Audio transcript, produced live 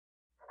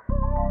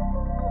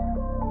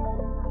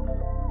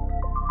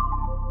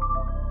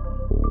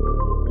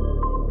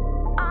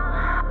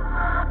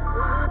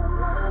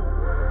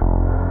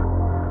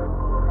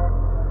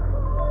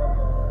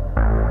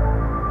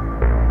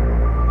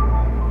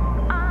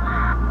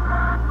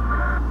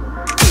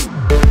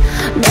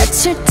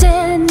미칠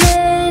때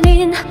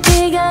내린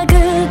비가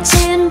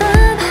그친 밤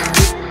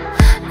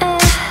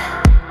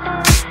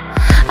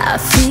I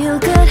feel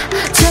good.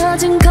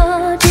 젖은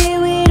거리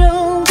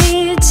위로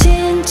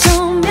비친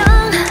조명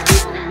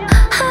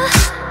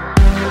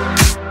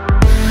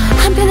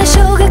한편의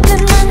쇼가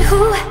끝난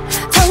후에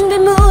텅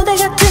빈 무대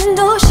같은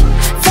도시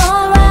It's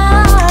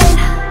alright,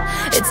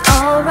 it's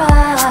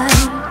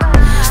alright.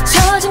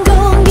 젖은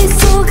공기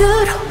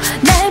속으로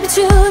날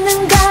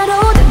비추는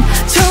가로등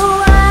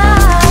좋아.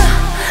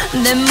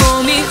 내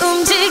몸이